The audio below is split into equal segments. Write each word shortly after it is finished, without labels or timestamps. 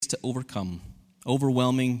to overcome.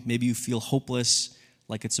 Overwhelming, maybe you feel hopeless,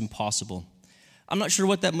 like it's impossible. I'm not sure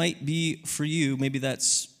what that might be for you. Maybe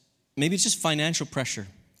it's just financial pressure.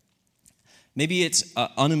 Maybe it's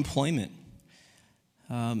unemployment.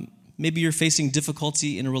 Maybe you're facing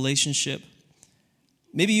difficulty in a relationship.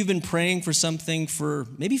 Maybe you've been praying for something for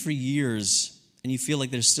years, and you feel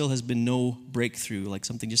like there still has been no breakthrough, like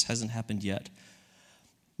something just hasn't happened yet.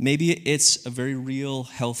 Maybe it's a very real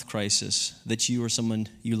health crisis that you or someone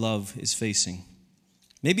you love is facing.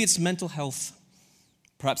 Maybe it's mental health.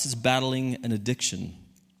 Perhaps it's battling an addiction.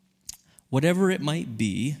 Whatever it might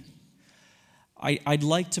be, I'd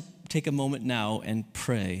like to take a moment now and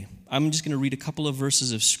pray. I'm just going to read a couple of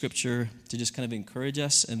verses of Scripture to just kind of encourage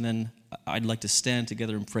us, and then I'd like to stand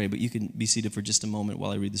together and pray, but you can be seated for just a moment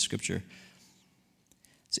while I read the Scripture.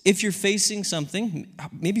 So if you're facing something,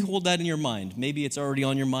 maybe hold that in your mind. Maybe it's already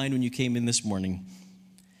on your mind when you came in this morning.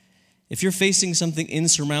 If you're facing something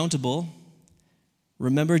insurmountable,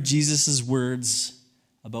 remember Jesus' words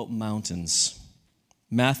about mountains.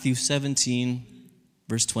 Matthew 17,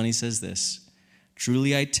 verse 20 says this,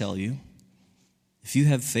 "Truly I tell you, if you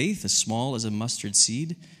have faith as small as a mustard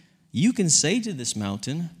seed, you can say to this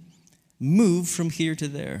mountain, 'Move from here to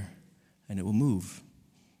there,' and it will move.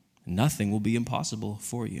 Nothing will be impossible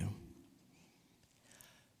for you."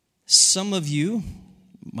 Some of you,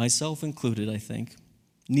 myself included, I think,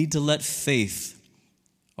 need to let faith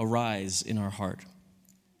arise in our heart.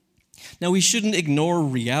 Now, we shouldn't ignore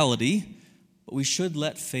reality, but we should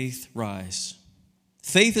let faith rise.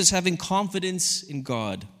 Faith is having confidence in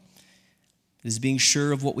God. It is being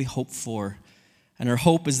sure of what we hope for. And our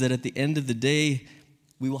hope is that at the end of the day,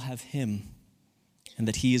 we will have Him and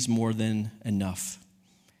that He is more than enough.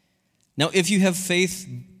 Now, if you have faith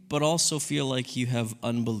but also feel like you have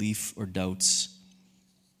unbelief or doubts,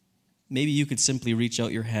 maybe you could simply reach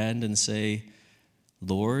out your hand and say,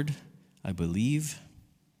 "Lord, I believe,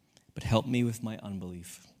 but help me with my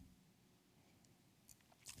unbelief."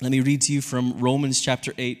 Let me read to you from Romans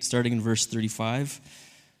chapter 8, starting in verse 35.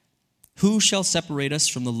 "Who shall separate us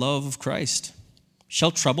from the love of Christ?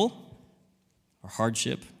 Shall trouble, or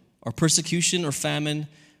hardship, or persecution, or famine,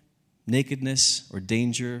 nakedness, or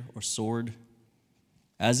danger, or sword?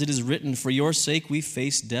 As it is written, for your sake we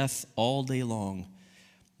face death all day long.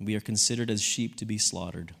 We are considered as sheep to be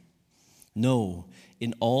slaughtered. No,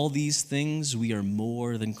 in all these things we are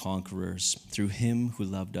more than conquerors through Him who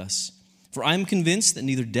loved us. For I am convinced that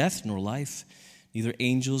neither death nor life, neither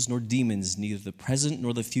angels nor demons, neither the present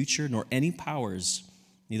nor the future, nor any powers,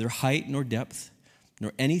 neither height nor depth,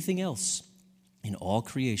 nor anything else in all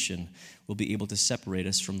creation will be able to separate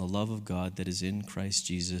us from the love of God that is in Christ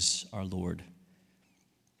Jesus our Lord."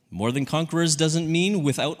 More than conquerors doesn't mean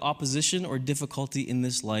without opposition or difficulty in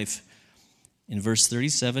this life. In verse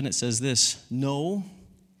 37, it says this, "No,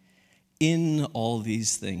 in all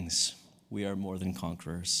these things we are more than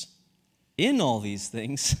conquerors." In all these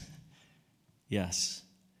things. Yes,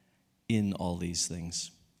 in all these things.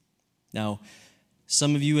 Now,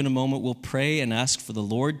 some of you in a moment will pray and ask for the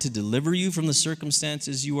Lord to deliver you from the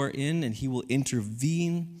circumstances you are in, and He will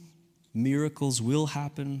intervene. Miracles will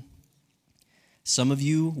happen. Some of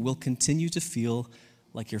you will continue to feel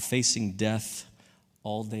like you're facing death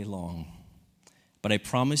all day long. But I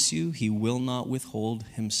promise you, He will not withhold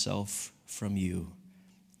Himself from you.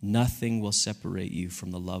 Nothing will separate you from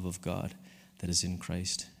the love of God that is in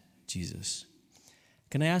Christ Jesus.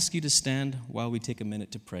 Can I ask you to stand while we take a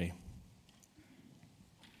minute to pray?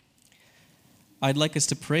 I'd like us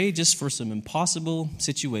to pray just for some impossible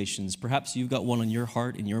situations. Perhaps you've got one on your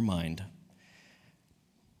heart, in your mind.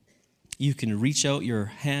 You can reach out your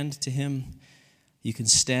hand to Him. You can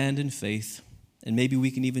stand in faith. And maybe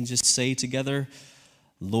we can even just say together,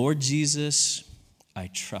 "Lord Jesus, I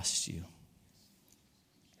trust you."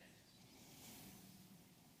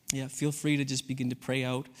 Yeah, feel free to just begin to pray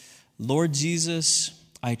out. "Lord Jesus,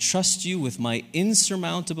 I trust you with my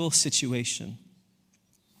insurmountable situation."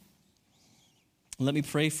 Let me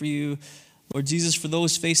pray for you, Lord Jesus, for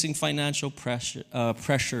those facing financial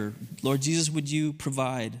pressure. Lord Jesus, would you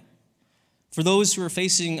provide? For those who are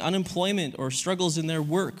facing unemployment or struggles in their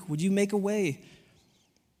work, would you make a way?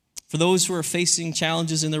 For those who are facing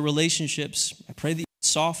challenges in their relationships, I pray that you would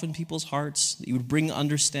soften people's hearts, that you would bring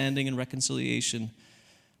understanding and reconciliation.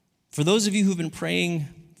 For those of you who've been praying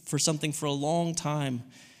for something for a long time,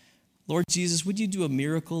 Lord Jesus, would you do a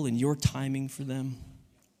miracle in your timing for them?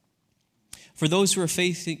 For those who are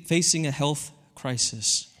facing a health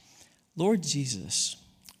crisis, Lord Jesus,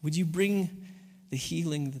 would you bring the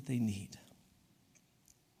healing that they need?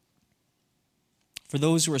 For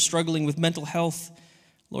those who are struggling with mental health,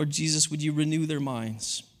 Lord Jesus, would you renew their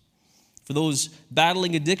minds? For For those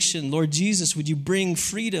battling addiction, Lord Jesus, would you bring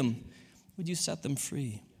freedom? Would you set them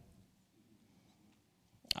free?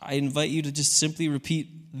 I invite you to just simply repeat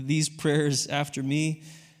these prayers after me.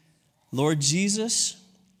 Lord Jesus,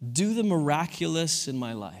 do the miraculous in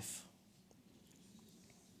my life.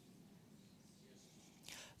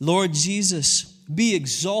 Lord Jesus, be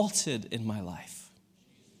exalted in my life.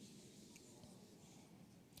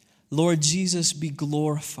 Lord Jesus, be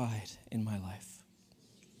glorified in my life.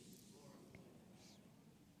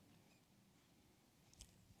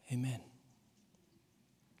 Amen.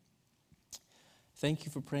 Thank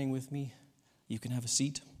you for praying with me. You can have a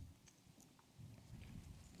seat.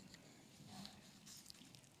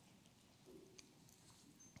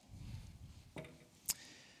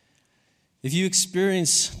 If you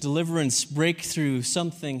experience deliverance, breakthrough,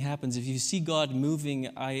 something happens, if you see God moving,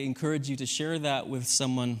 I encourage you to share that with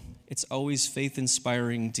someone. It's always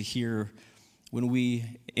faith-inspiring to hear when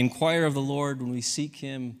we inquire of the Lord, when we seek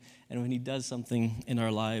Him, and when He does something in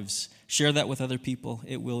our lives. Share that with other people.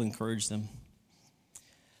 It will encourage them.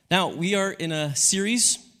 Now, we are in a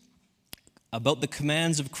series about the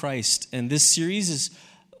commands of Christ, and this series is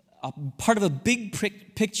a part of a big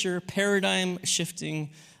picture,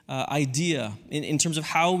 paradigm-shifting idea in terms of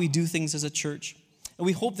how we do things as a church. And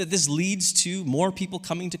we hope that this leads to more people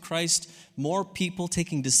coming to Christ, more people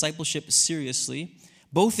taking discipleship seriously,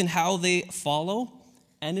 both in how they follow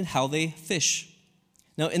and in how they fish.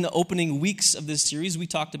 Now, in the opening weeks of this series, we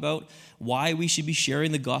talked about why we should be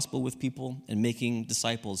sharing the gospel with people and making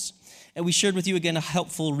disciples. And we shared with you, again, a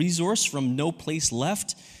helpful resource from No Place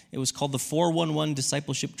Left. It was called the 411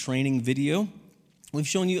 Discipleship Training Video. We've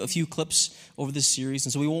shown you a few clips over this series,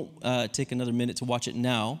 and so we won't take another minute to watch it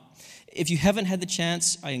now. If you haven't had the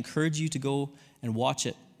chance, I encourage you to go and watch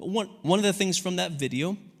it. But one of the things from that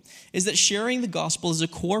video is that sharing the gospel is a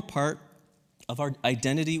core part of our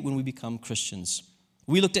identity when we become Christians.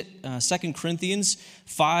 We looked at 2 Corinthians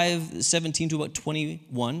 5:17 to about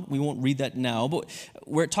 21. We won't read that now, but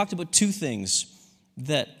where it talked about two things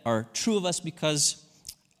that are true of us because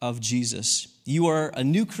of Jesus. You are a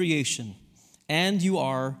new creation, and you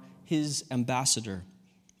are His ambassador.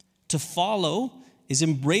 To follow is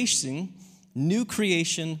embracing new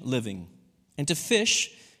creation living. And to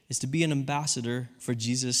fish is to be an ambassador for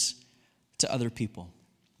Jesus to other people.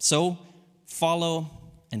 So, follow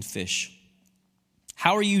and fish.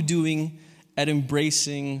 How are you doing at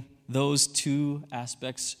embracing those two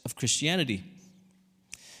aspects of Christianity?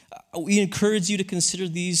 We encourage you to consider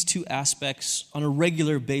these two aspects on a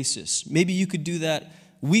regular basis. Maybe you could do that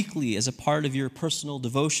weekly as a part of your personal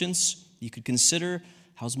devotions. You could consider,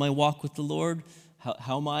 how's my walk with the Lord?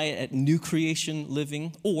 How am I at new creation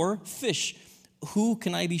living? Or fish, who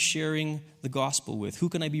can I be sharing the gospel with? Who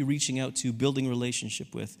can I be reaching out to, building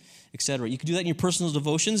relationship with, etc.? You could do that in your personal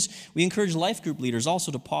devotions. We encourage life group leaders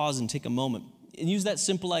also to pause and take a moment and use that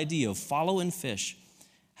simple idea of follow and fish.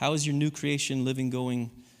 How is your new creation living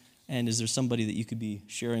going? And is there somebody that you could be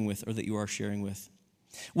sharing with or that you are sharing with?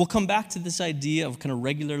 We'll come back to this idea of kind of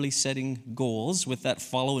regularly setting goals with that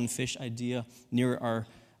follow and fish idea near our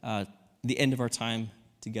the end of our time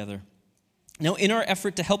together. Now, in our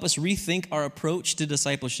effort to help us rethink our approach to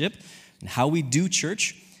discipleship and how we do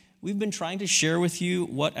church, we've been trying to share with you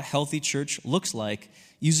what a healthy church looks like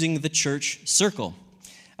using the church circle,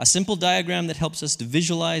 a simple diagram that helps us to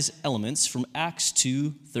visualize elements from Acts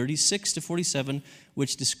 2:36 to 47,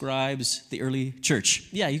 which describes the early church.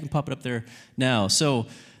 Yeah, you can pop it up there now. So,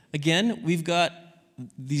 again, we've got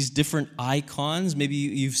these different icons. Maybe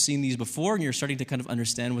you've seen these before and you're starting to kind of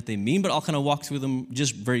understand what they mean, but I'll kind of walk through them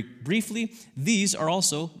just very briefly. These are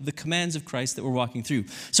also the commands of Christ that we're walking through.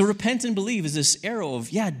 So repent and believe is this arrow of,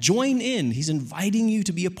 join in. He's inviting you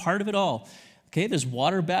to be a part of it all. Okay, there's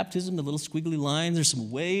water baptism, the little squiggly lines. There's some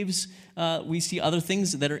waves. We see other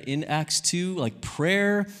things that are in Acts 2, like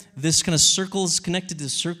prayer. This kind of circles connected to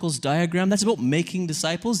circles diagram. That's about making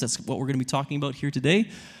disciples. That's what we're going to be talking about here today.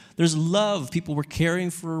 There's love. People were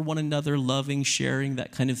caring for one another, loving, sharing,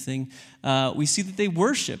 that kind of thing. We see that they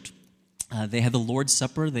worshiped. They had the Lord's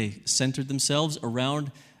Supper. They centered themselves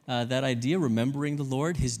around that idea, remembering the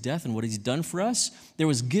Lord, His death, and what He's done for us. There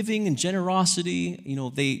was giving and generosity.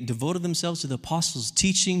 They devoted themselves to the apostles'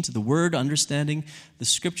 teaching, to the Word, understanding the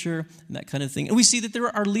Scripture, and that kind of thing. And we see that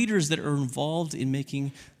there are leaders that are involved in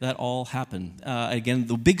making that all happen. Again,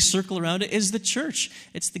 the big circle around it is the church.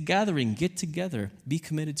 It's the gathering. Get together. Be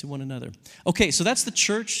committed to one another. Okay, so that's the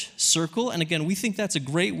church circle. And again, we think that's a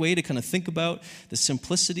great way to kind of think about the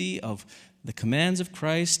simplicity of the commands of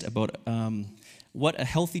Christ, about what a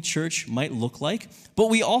healthy church might look like, but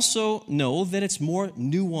we also know that it's more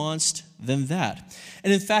nuanced than that.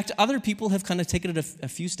 And in fact, other people have kind of taken it a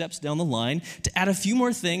few steps down the line to add a few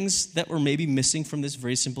more things that were maybe missing from this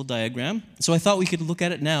very simple diagram. So I thought we could look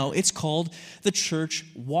at it now. It's called the church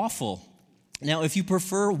waffle. Now, if you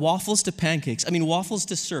prefer waffles to pancakes, waffles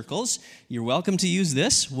to circles, you're welcome to use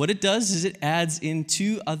this. What it does is it adds in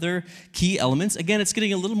two other key elements. Again, it's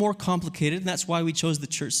getting a little more complicated, and that's why we chose the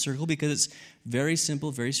church circle, because it's very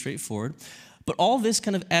simple, very straightforward. But all this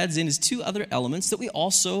kind of adds in is two other elements that we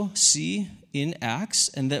also see in Acts,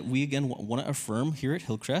 and that we, again, want to affirm here at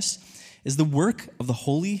Hillcrest, is the work of the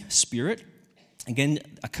Holy Spirit. Again,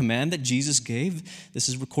 a command that Jesus gave. This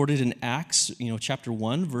is recorded in Acts, chapter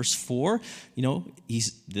 1, verse 4.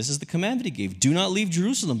 This is the command that he gave. Do not leave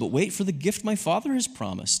Jerusalem, but wait for the gift my Father has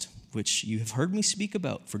promised, which you have heard me speak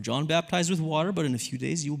about. For John baptized with water, but in a few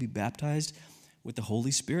days you will be baptized with the Holy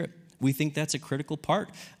Spirit. We think that's a critical part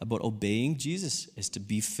about obeying Jesus, is to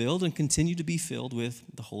be filled and continue to be filled with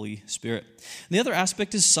the Holy Spirit. And the other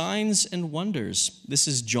aspect is signs and wonders. This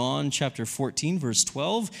is John chapter 14, verse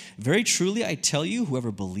 12. Very truly, I tell you,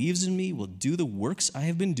 whoever believes in me will do the works I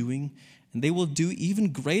have been doing, and they will do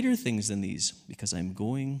even greater things than these, because I'm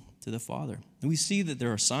going to the Father. And we see that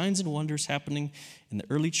there are signs and wonders happening in the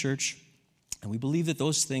early church, and we believe that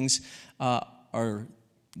those things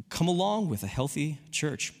come along with a healthy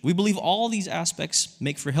church. We believe all these aspects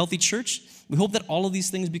make for a healthy church. We hope that all of these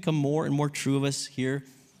things become more and more true of us here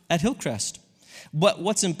at Hillcrest. But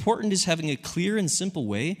what's important is having a clear and simple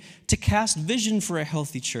way to cast vision for a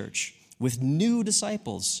healthy church with new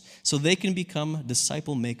disciples, so they can become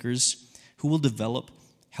disciple makers who will develop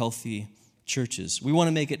healthy churches. We want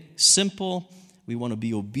to make it simple. We want to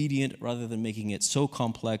be obedient rather than making it so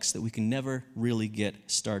complex that we can never really get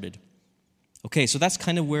started. Okay, so that's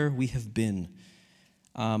kind of where we have been.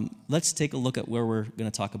 Let's take a look at where we're going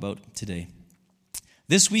to talk about today.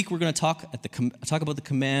 This week, we're going to talk about the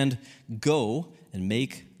command, go and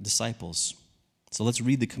make disciples. So let's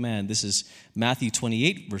read the command. This is Matthew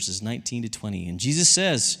 28, verses 19 to 20. And Jesus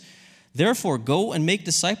says, therefore, go and make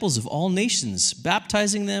disciples of all nations,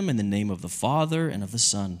 baptizing them in the name of the Father and of the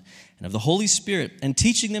Son and of the Holy Spirit, and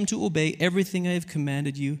teaching them to obey everything I have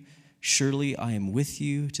commanded you. Surely I am with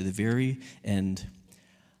you to the very end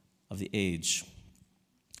of the age.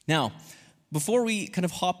 Now, before we kind of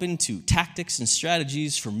hop into tactics and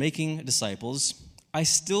strategies for making disciples, I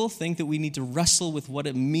still think that we need to wrestle with what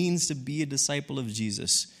it means to be a disciple of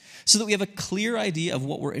Jesus, so that we have a clear idea of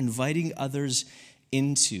what we're inviting others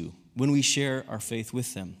into when we share our faith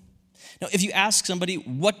with them. Now, if you ask somebody,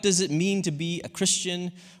 what does it mean to be a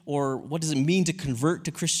Christian, or what does it mean to convert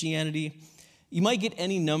to Christianity, you might get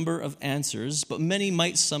any number of answers, but many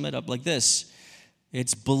might sum it up like this.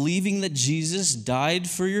 It's believing that Jesus died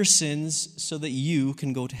for your sins so that you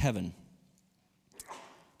can go to heaven.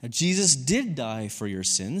 Now, Jesus did die for your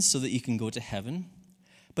sins so that you can go to heaven,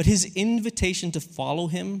 but his invitation to follow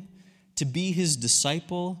him, to be his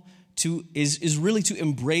disciple, is really to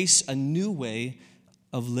embrace a new way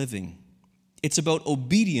of living. It's about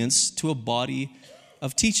obedience to a body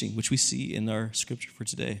of teaching, which we see in our scripture for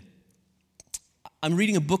today. I'm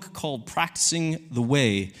reading a book called Practicing the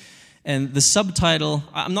Way, and the subtitle,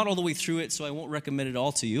 I'm not all the way through it, so I won't recommend it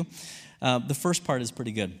all to you. The first part is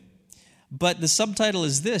pretty good. But the subtitle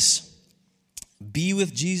is this: Be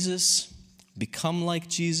with Jesus, become like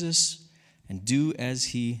Jesus, and do as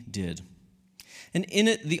he did. And in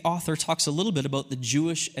it, the author talks a little bit about the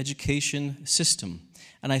Jewish education system,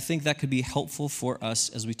 and I think that could be helpful for us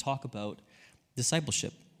as we talk about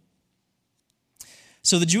discipleship.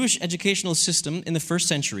 So the Jewish educational system in the first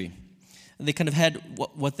century, they kind of had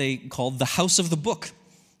what they called the house of the book.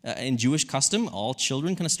 In Jewish custom, all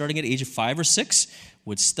children kind of starting at age of 5 or 6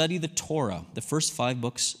 would study the Torah, the first 5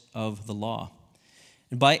 books of the law.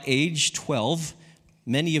 And by age 12,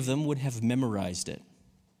 many of them would have memorized it.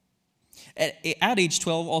 At age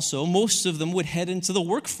 12 also, most of them would head into the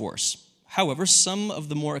workforce. However, some of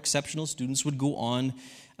the more exceptional students would go on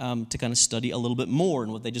to kind of study a little bit more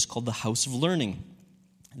in what they just called the house of learning.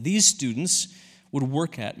 These students would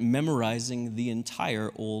work at memorizing the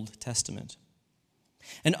entire Old Testament.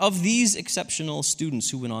 And of these exceptional students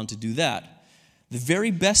who went on to do that, the very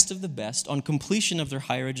best of the best, on completion of their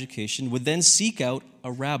higher education, would then seek out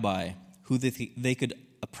a rabbi who they could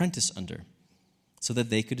apprentice under, so that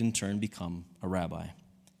they could in turn become a rabbi.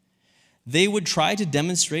 They would try to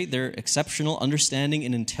demonstrate their exceptional understanding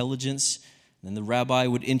and intelligence, and then the rabbi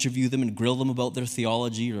would interview them and grill them about their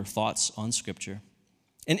theology or thoughts on Scripture.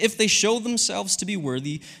 And if they showed themselves to be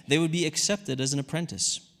worthy, they would be accepted as an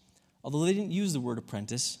apprentice. Although they didn't use the word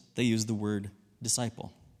apprentice, they used the word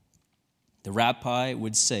disciple. The rabbi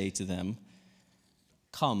would say to them,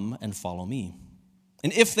 "Come and follow me."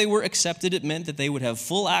 And if they were accepted, it meant that they would have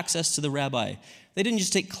full access to the rabbi. They didn't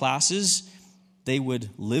just take classes, they would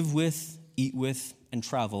live with, eat with, and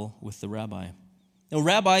travel with the rabbi. Now,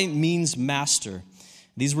 rabbi means master.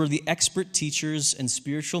 These were the expert teachers and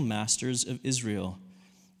spiritual masters of Israel.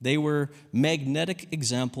 They were magnetic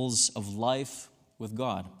examples of life with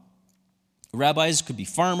God. Rabbis could be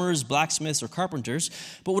farmers, blacksmiths, or carpenters,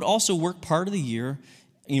 but would also work part of the year,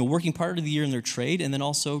 working part of the year in their trade, and then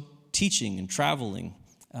also teaching and traveling.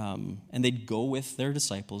 And they'd go with their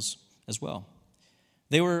disciples as well.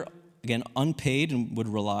 They were, again, unpaid and would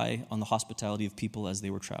rely on the hospitality of people as they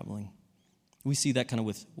were traveling. We see that kind of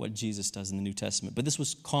with what Jesus does in the New Testament, but this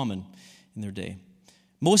was common in their day.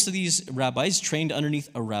 Most of these rabbis trained underneath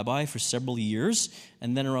a rabbi for several years,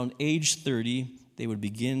 and then around age 30, they would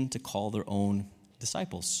begin to call their own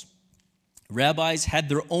disciples. Rabbis had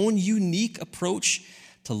their own unique approach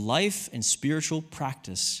to life and spiritual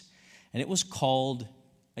practice, and it was called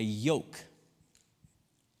a yoke.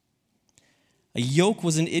 A yoke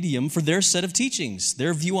was an idiom for their set of teachings,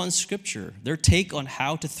 their view on Scripture, their take on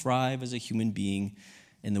how to thrive as a human being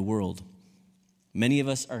in the world. Many of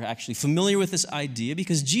us are actually familiar with this idea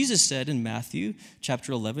because Jesus said in Matthew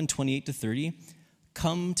chapter 11, 28 to 30,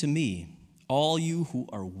 "Come to me, all you who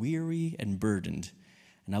are weary and burdened,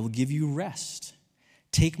 and I will give you rest.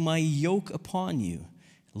 Take my yoke upon you.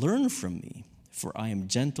 Learn from me, for I am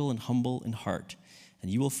gentle and humble in heart, and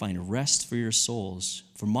you will find rest for your souls.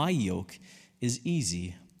 For my yoke is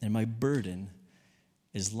easy, and my burden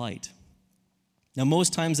is light." Now,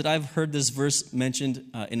 most times that I've heard this verse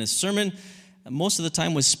mentioned in a sermon, most of the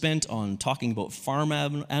time was spent on talking about farm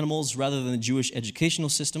animals rather than the Jewish educational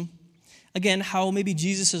system. Again, how maybe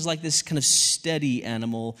Jesus is like this kind of steady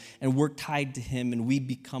animal, and we're tied to him, and we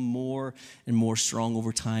become more and more strong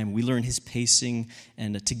over time. We learn his pacing,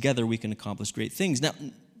 and together we can accomplish great things. Now,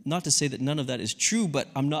 not to say that none of that is true, but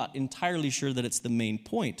I'm not entirely sure that it's the main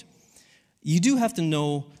point. You do have to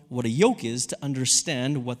know what a yoke is to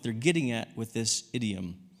understand what they're getting at with this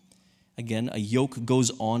idiom. Again, a yoke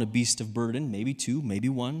goes on a beast of burden, maybe two, maybe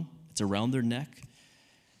one. It's around their neck.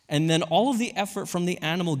 And then all of the effort from the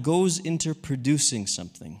animal goes into producing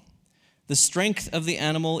something. The strength of the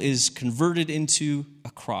animal is converted into a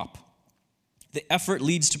crop. The effort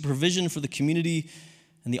leads to provision for the community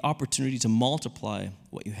and the opportunity to multiply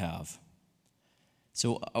what you have.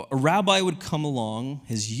 So a rabbi would come along,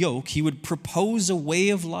 his yoke, he would propose a way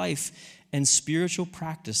of life and spiritual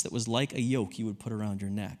practice that was like a yoke he would put around your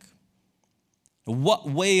neck. What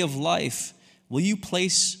way of life will you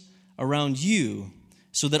place around you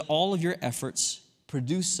so that all of your efforts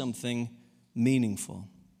produce something meaningful?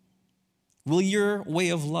 Will your way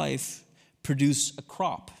of life produce a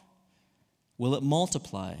crop? Will it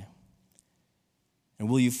multiply? And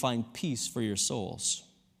will you find peace for your souls?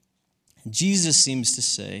 Jesus seems to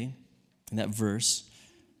say in that verse,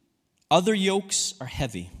 "Other yokes are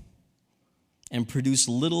heavy and produce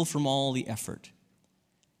little from all the effort.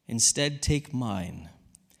 Instead, take mine.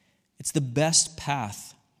 It's the best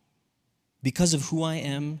path because of who I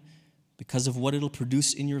am, because of what it'll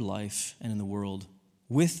produce in your life and in the world.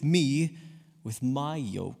 With me, with my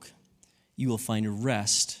yoke, you will find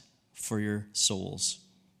rest for your souls."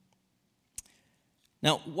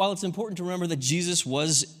 Now, while it's important to remember that Jesus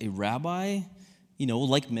was a rabbi,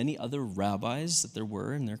 like many other rabbis that there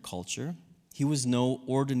were in their culture, he was no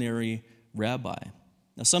ordinary rabbi.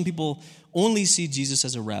 Now, some people only see Jesus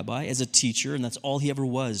as a rabbi, as a teacher, and that's all he ever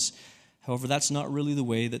was. However, that's not really the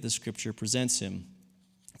way that the Scripture presents him.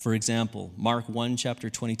 For example, Mark 1, chapter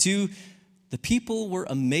 22, the people were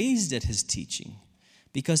amazed at his teaching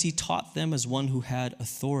because he taught them as one who had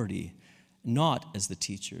authority, not as the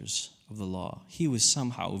teachers of the law. He was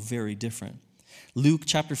somehow very different. Luke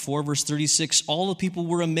chapter 4, verse 36, all the people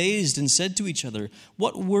were amazed and said to each other,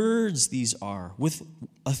 "What words these are! With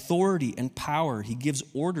authority and power, he gives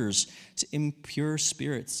orders to impure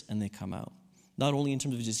spirits, and they come out." Not only in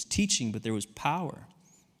terms of just teaching, but there was power.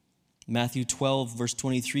 Matthew 12, verse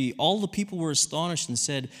 23, all the people were astonished and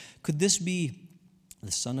said, "Could this be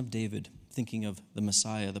the Son of David?" Thinking of the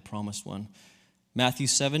Messiah, the promised one. Matthew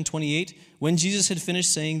 7, 28, when Jesus had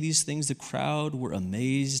finished saying these things, the crowd were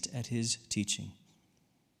amazed at his teaching.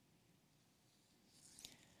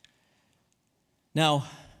 Now,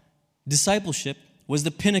 discipleship was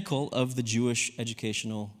the pinnacle of the Jewish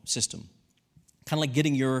educational system. Kind of like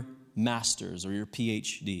getting your master's or your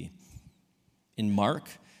PhD. In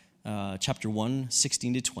Mark chapter 1,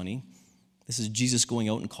 16 to 20, this is Jesus going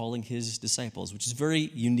out and calling his disciples, which is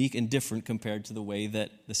very unique and different compared to the way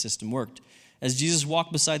that the system worked. As Jesus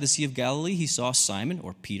walked beside the Sea of Galilee, he saw Simon,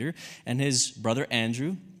 or Peter, and his brother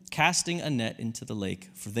Andrew casting a net into the lake,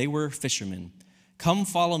 for they were fishermen. "Come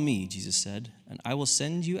follow me," Jesus said, "and I will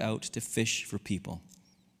send you out to fish for people."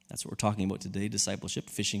 That's what we're talking about today, discipleship,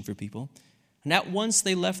 fishing for people. And at once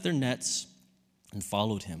they left their nets and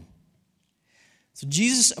followed him. So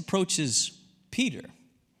Jesus approaches Peter,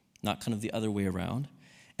 not kind of the other way around.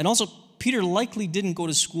 And also, Peter likely didn't go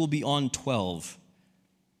to school beyond 12.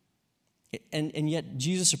 And yet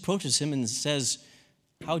Jesus approaches him and says,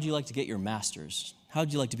 "How would you like to get your master's? How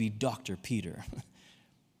would you like to be Dr. Peter?"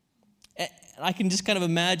 And I can just kind of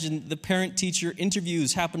imagine the parent-teacher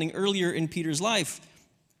interviews happening earlier in Peter's life,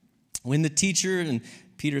 when the teacher and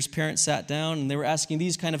Peter's parents sat down and they were asking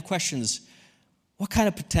these kind of questions. What kind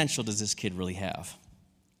of potential does this kid really have?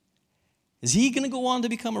 Is he going to go on to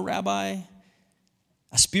become a rabbi,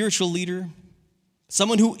 a spiritual leader,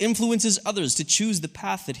 someone who influences others to choose the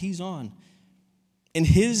path that he's on? In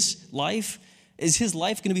his life, is his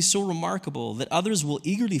life going to be so remarkable that others will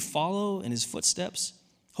eagerly follow in his footsteps,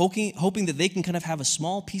 hoping that they can kind of have a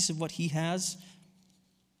small piece of what he has?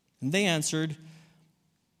 And they answered,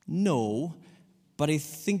 "No, but I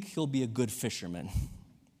think he'll be a good fisherman."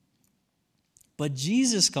 But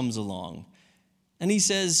Jesus comes along and he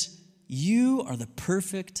says, "You are the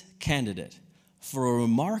perfect candidate for a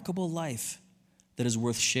remarkable life that is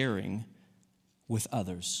worth sharing with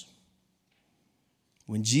others."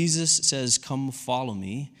 When Jesus says, "Come follow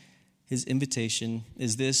me," his invitation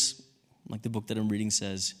is this, like the book that I'm reading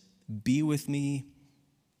says, "Be with me,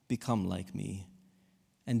 become like me,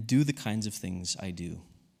 and do the kinds of things I do."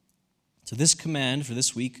 So this command for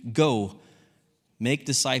this week, go, make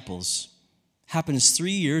disciples, happens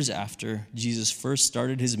 3 years after Jesus first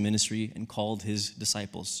started his ministry and called his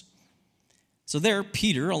disciples. So there,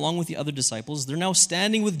 Peter, along with the other disciples, they're now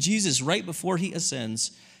standing with Jesus right before he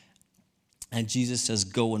ascends. And Jesus says,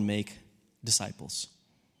 "Go and make disciples."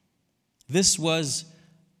 This was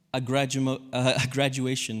a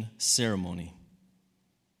graduation ceremony.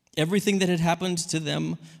 Everything that had happened to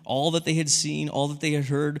them, all that they had seen, all that they had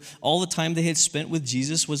heard, all the time they had spent with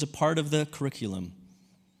Jesus was a part of the curriculum.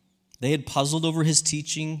 They had puzzled over his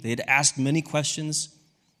teaching. They had asked many questions.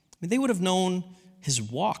 They would have known his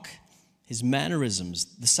walk, his mannerisms,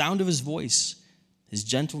 the sound of his voice, his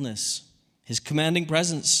gentleness, his commanding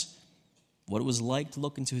presence, what it was like to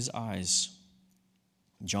look into his eyes.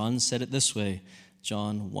 John said it this way,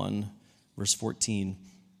 John 1, verse 14,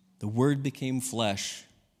 "The Word became flesh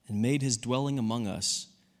and made his dwelling among us.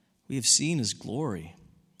 We have seen his glory,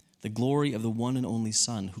 the glory of the one and only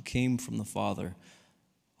Son who came from the Father,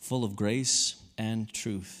 full of grace and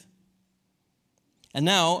truth." And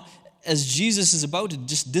now, as Jesus is about to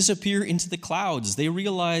just disappear into the clouds, they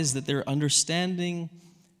realize that their understanding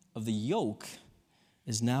of the yoke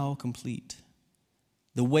is now complete,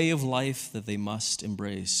 the way of life that they must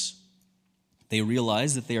embrace. They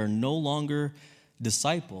realize that they are no longer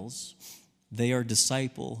disciples, they are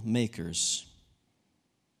disciple makers.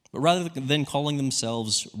 But rather than calling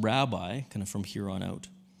themselves rabbi, kind of from here on out,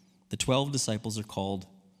 the 12 disciples are called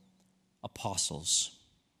apostles.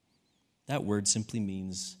 That word simply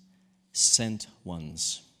means sent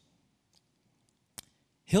ones.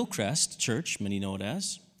 Hillcrest Church, many know it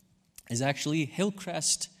as, is actually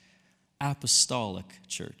Hillcrest Apostolic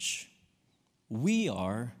Church. We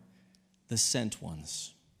are the sent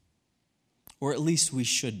ones, or at least we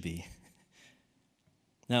should be.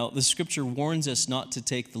 Now, the scripture warns us not to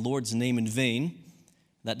take the Lord's name in vain.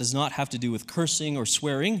 That does not have to do with cursing or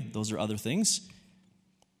swearing. Those are other things.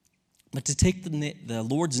 But to take the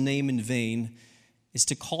Lord's name in vain is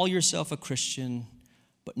to call yourself a Christian,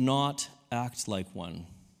 but not act like one.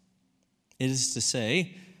 It is to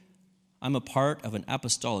say, I'm a part of an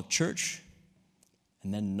apostolic church,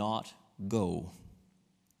 and then not go.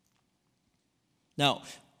 Now,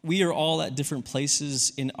 we are all at different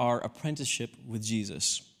places in our apprenticeship with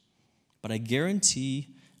Jesus, but I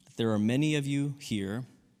guarantee that there are many of you here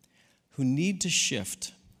who need to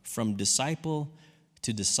shift from disciple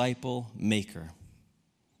to disciple maker.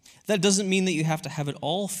 That doesn't mean that you have to have it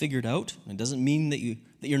all figured out. It doesn't mean that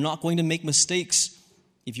you're not going to make mistakes.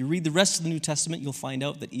 If you read the rest of the New Testament, you'll find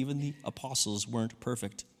out that even the apostles weren't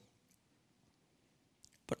perfect.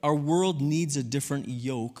 But our world needs a different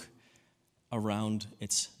yoke around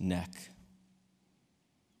its neck.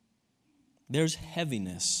 There's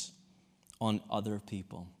heaviness on other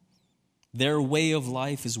people. Their way of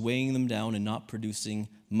life is weighing them down and not producing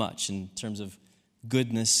much in terms of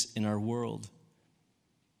goodness in our world.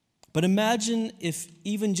 But imagine if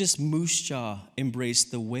even just Moose Jaw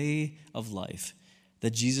embraced the way of life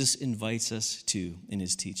that Jesus invites us to in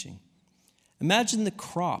his teaching. Imagine the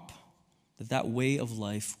crop that way of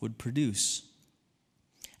life would produce,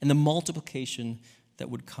 and the multiplication that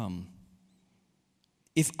would come.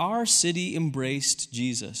 If our city embraced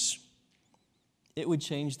Jesus, it would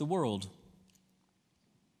change the world.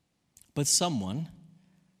 But someone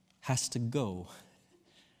has to go,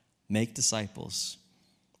 make disciples,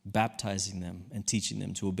 baptizing them and teaching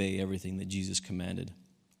them to obey everything that Jesus commanded.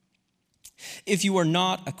 If you are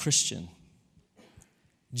not a Christian,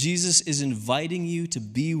 Jesus is inviting you to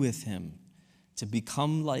be with him, to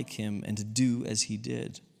become like him, and to do as he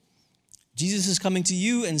did. Jesus is coming to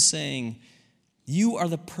you and saying, you are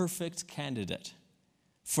the perfect candidate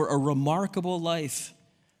for a remarkable life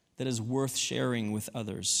that is worth sharing with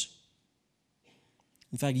others.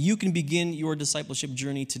 In fact, you can begin your discipleship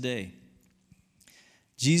journey today.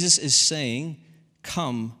 Jesus is saying,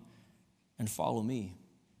 come and follow me.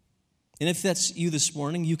 And if that's you this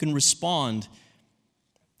morning, you can respond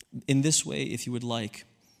in this way if you would like.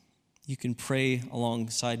 You can pray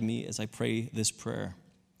alongside me as I pray this prayer.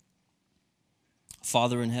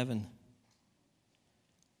 Father in heaven,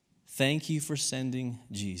 thank you for sending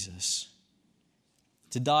Jesus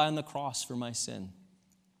to die on the cross for my sin.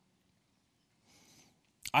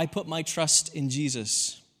 I put my trust in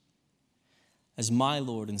Jesus as my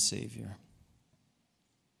Lord and Savior.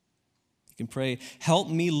 You can pray, help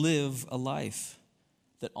me live a life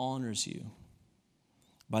that honors you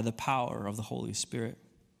by the power of the Holy Spirit.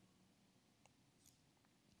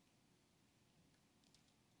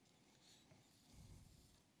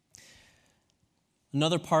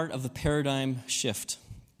 Another part of the paradigm shift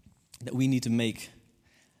that we need to make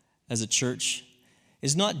as a church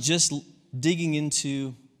is not just digging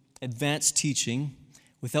into advanced teaching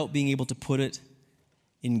without being able to put it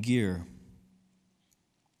in gear.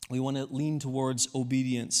 We want to lean towards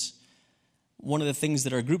obedience. One of the things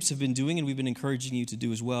that our groups have been doing, and we've been encouraging you to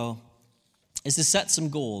do as well, is to set some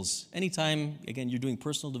goals. Anytime, again, you're doing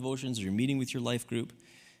personal devotions or you're meeting with your life group,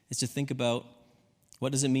 is to think about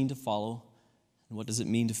what does it mean to follow and what does it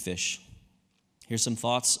mean to fish. Here's some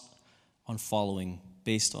thoughts on following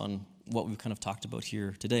based on what we've kind of talked about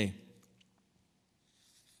here today.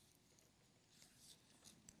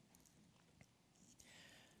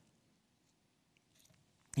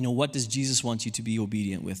 What does Jesus want you to be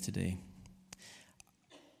obedient with today?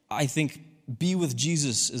 I think be with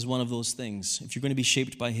Jesus is one of those things. If you're going to be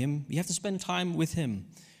shaped by him, you have to spend time with him.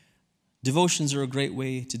 Devotions are a great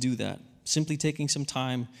way to do that. Simply taking some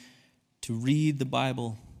time to read the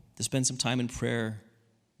Bible, to spend some time in prayer,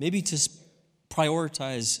 maybe to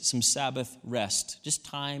prioritize some Sabbath rest, just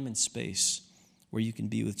time and space where you can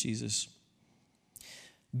be with Jesus.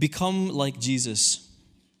 Become like Jesus.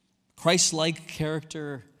 Christ-like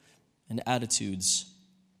character and attitudes.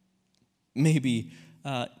 Maybe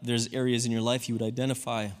there's areas in your life you would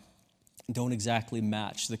identify don't exactly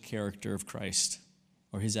match the character of Christ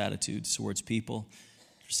or his attitudes towards people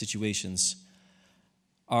or situations.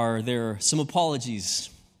 Are there some apologies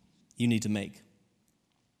you need to make?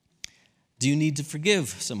 Do you need to forgive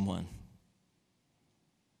someone?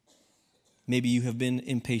 Maybe you have been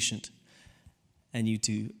impatient and you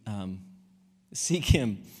to seek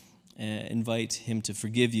him, invite him to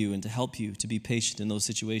forgive you and to help you to be patient in those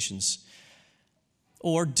situations.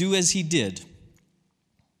 Or do as he did.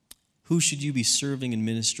 Who should you be serving and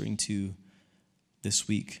ministering to this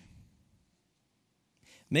week?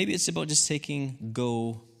 Maybe it's about just taking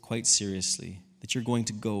go quite seriously, that you're going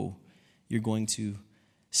to go. You're going to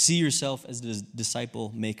see yourself as a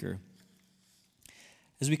disciple maker.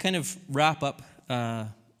 As we kind of wrap up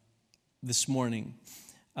this morning,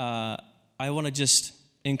 I want to just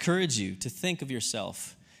encourage you to think of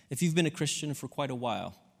yourself. If you've been a Christian for quite a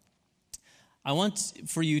while, I want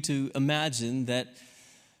for you to imagine that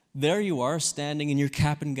there you are standing in your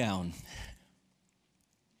cap and gown.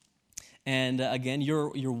 And again,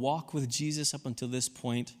 your walk with Jesus up until this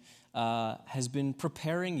point has been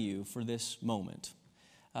preparing you for this moment.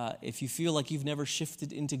 If you feel like you've never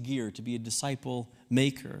shifted into gear to be a disciple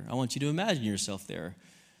maker, I want you to imagine yourself there.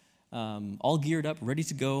 All geared up, ready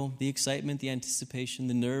to go, the excitement, the anticipation,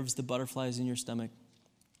 the nerves, the butterflies in your stomach.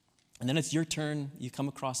 And then it's your turn, you come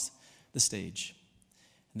across the stage.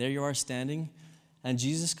 And there you are standing, and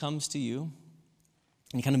Jesus comes to you,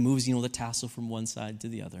 and he kind of moves, the tassel from one side to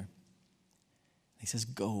the other. He says,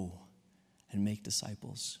 go and make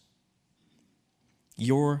disciples.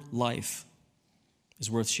 Your life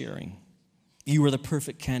is worth sharing. You are the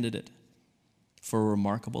perfect candidate for a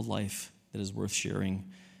remarkable life that is worth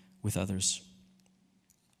sharing with others.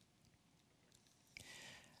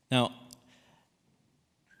 Now,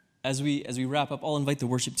 as we wrap up, I'll invite the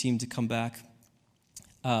worship team to come back.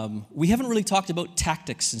 We haven't really talked about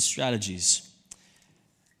tactics and strategies.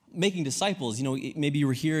 making disciples, maybe you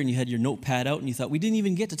were here and you had your notepad out and you thought, we didn't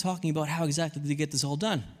even get to talking about how exactly to get this all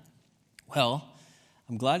done. Well,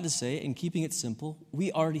 I'm glad to say, in keeping it simple,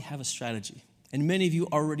 we already have a strategy. And many of you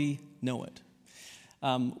already know it.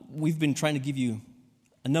 We've been trying to give you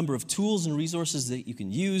a number of tools and resources that you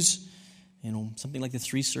can use. Something like the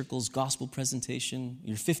 3 circles, gospel presentation,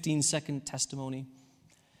 your 15-second testimony.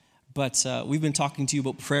 But we've been talking to you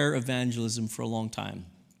about prayer evangelism for a long time.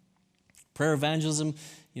 Prayer evangelism,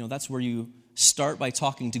 that's where you start by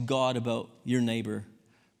talking to God about your neighbor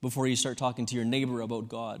before you start talking to your neighbor about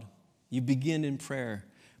God. You begin in prayer.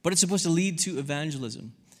 But it's supposed to lead to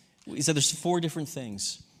evangelism. We said there's 4 different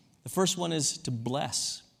things. The first one is to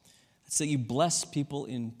bless. It's that you bless people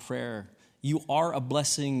in prayer. You are a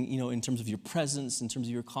blessing, in terms of your presence, in terms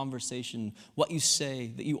of your conversation, what you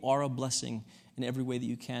say, that you are a blessing in every way that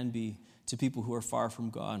you can be to people who are far from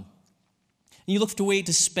God. And you look for a way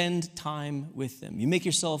to spend time with them. You make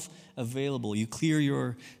yourself available. You clear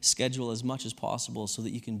your schedule as much as possible so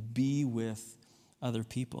that you can be with other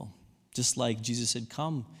people. Just like Jesus said,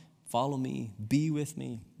 come, follow me, be with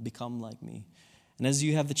me, become like me. And as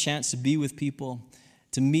you have the chance to be with people,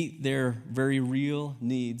 to meet their very real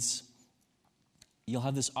needs, you'll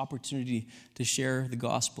have this opportunity to share the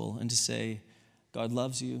gospel and to say, God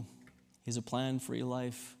loves you. He has a plan for your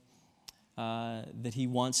life, that he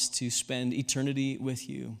wants to spend eternity with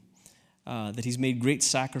you, that he's made great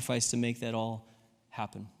sacrifice to make that all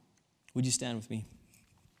happen. Would you stand with me?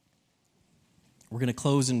 We're going to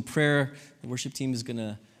close in prayer. The worship team is going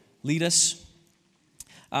to lead us.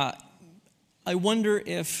 I wonder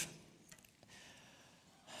if,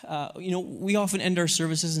 we often end our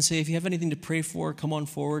services and say, if you have anything to pray for, come on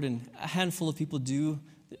forward. And a handful of people do.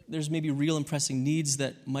 There's maybe real and pressing needs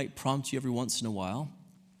that might prompt you every once in a while.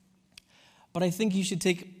 But I think you should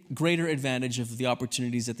take greater advantage of the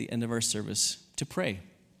opportunities at the end of our service to pray.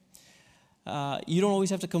 You don't always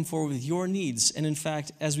have to come forward with your needs. And in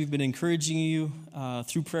fact, as we've been encouraging you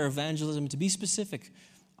through prayer evangelism, to be specific,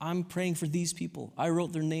 I'm praying for these people. I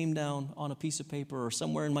wrote their name down on a piece of paper or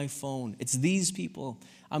somewhere in my phone. It's these people.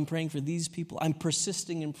 I'm praying for these people. I'm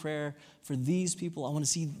persisting in prayer for these people. I want to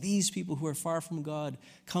see these people who are far from God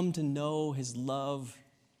come to know his love,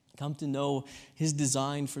 come to know his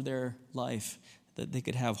design for their life, that they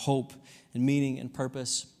could have hope and meaning and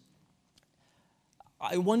purpose.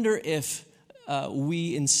 I wonder if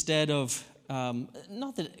we, instead of,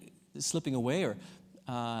 not that slipping away or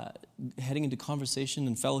heading into conversation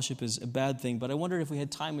and fellowship is a bad thing, but I wonder if we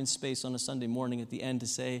had time and space on a Sunday morning at the end to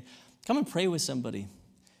say, come and pray with somebody.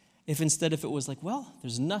 If it was like, well,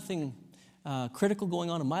 there's nothing critical going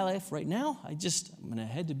on in my life right now. I'm going to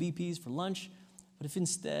head to BP's for lunch. But if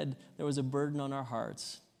instead there was a burden on our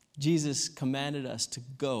hearts, Jesus commanded us to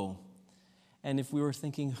go. And if we were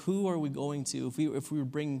thinking, who are we going to? If we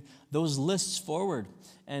would bring those lists forward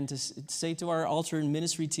and to say to our altar and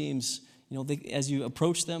ministry teams, as you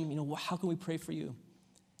approach them, how can we pray for you?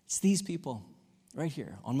 It's these people right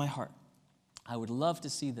here on my heart. I would love to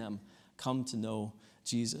see them come to know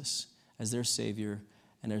Jesus as their Savior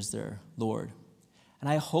and as their Lord. And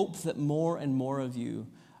I hope that more and more of you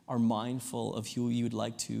are mindful of who you would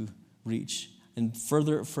like to reach and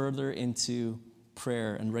further into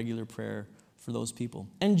prayer and regular prayer for those people.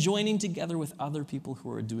 And joining together with other people who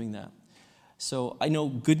are doing that. So I know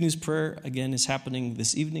Good News Prayer, again, is happening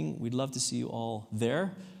this evening. We'd love to see you all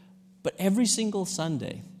there. But every single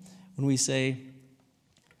Sunday, when we say,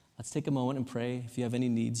 let's take a moment and pray. If you have any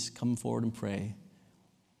needs, come forward and pray.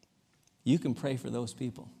 You can pray for those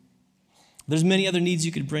people. There's many other needs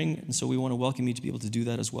you could bring, and so we want to welcome you to be able to do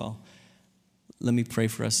that as well. Let me pray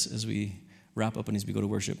for us as we wrap up and as we go to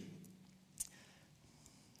worship.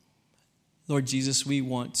 Lord Jesus, we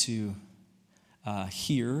want to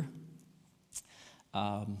hear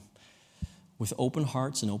with open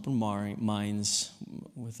hearts and open minds,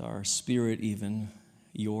 with our spirit even,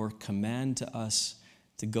 your command to us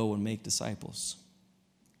to go and make disciples.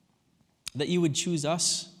 That you would choose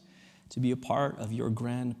us to be a part of your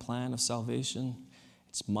grand plan of salvation.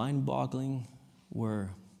 It's mind-boggling. We're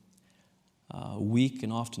weak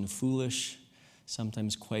and often foolish,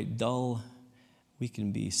 sometimes quite dull. We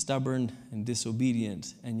can be stubborn and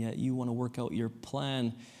disobedient, and yet you want to work out your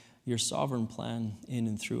plan, your sovereign plan in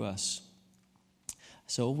and through us.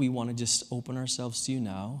 So we want to just open ourselves to you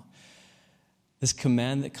now. This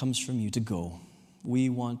command that comes from you to go. We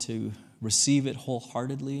want to receive it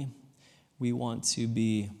wholeheartedly. We want to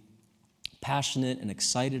be passionate and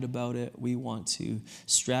excited about it. We want to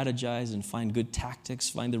strategize and find good tactics,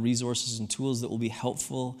 find the resources and tools that will be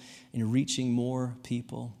helpful in reaching more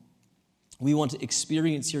people. We want to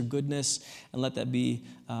experience your goodness and let that be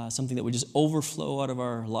something that would just overflow out of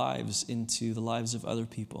our lives into the lives of other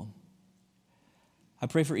people. I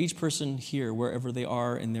pray for each person here, wherever they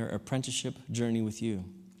are in their apprenticeship journey with you,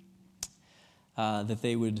 that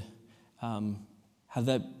they would have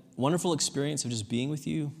that wonderful experience of just being with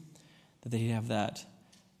you, that they have that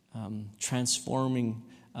transforming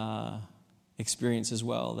experience as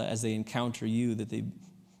well, that as they encounter you, that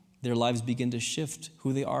their lives begin to shift,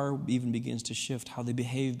 who they are even begins to shift, how they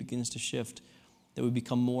behave begins to shift, that we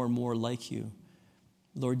become more and more like you.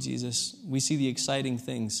 Lord Jesus, we see the exciting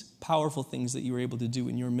things, powerful things that you were able to do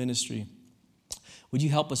in your ministry. Would you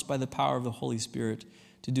help us by the power of the Holy Spirit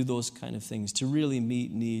to do those kind of things, to really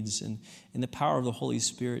meet needs, and in the power of the Holy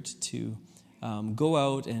Spirit to go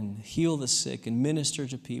out and heal the sick and minister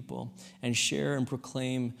to people and share and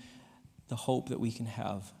proclaim the hope that we can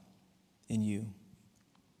have in you.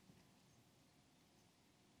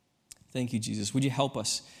 Thank you, Jesus. Would you help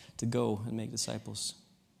us to go and make disciples?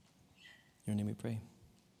 In your name we pray.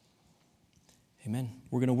 Amen.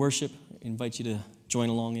 We're going to worship. I invite you to join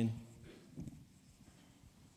along in.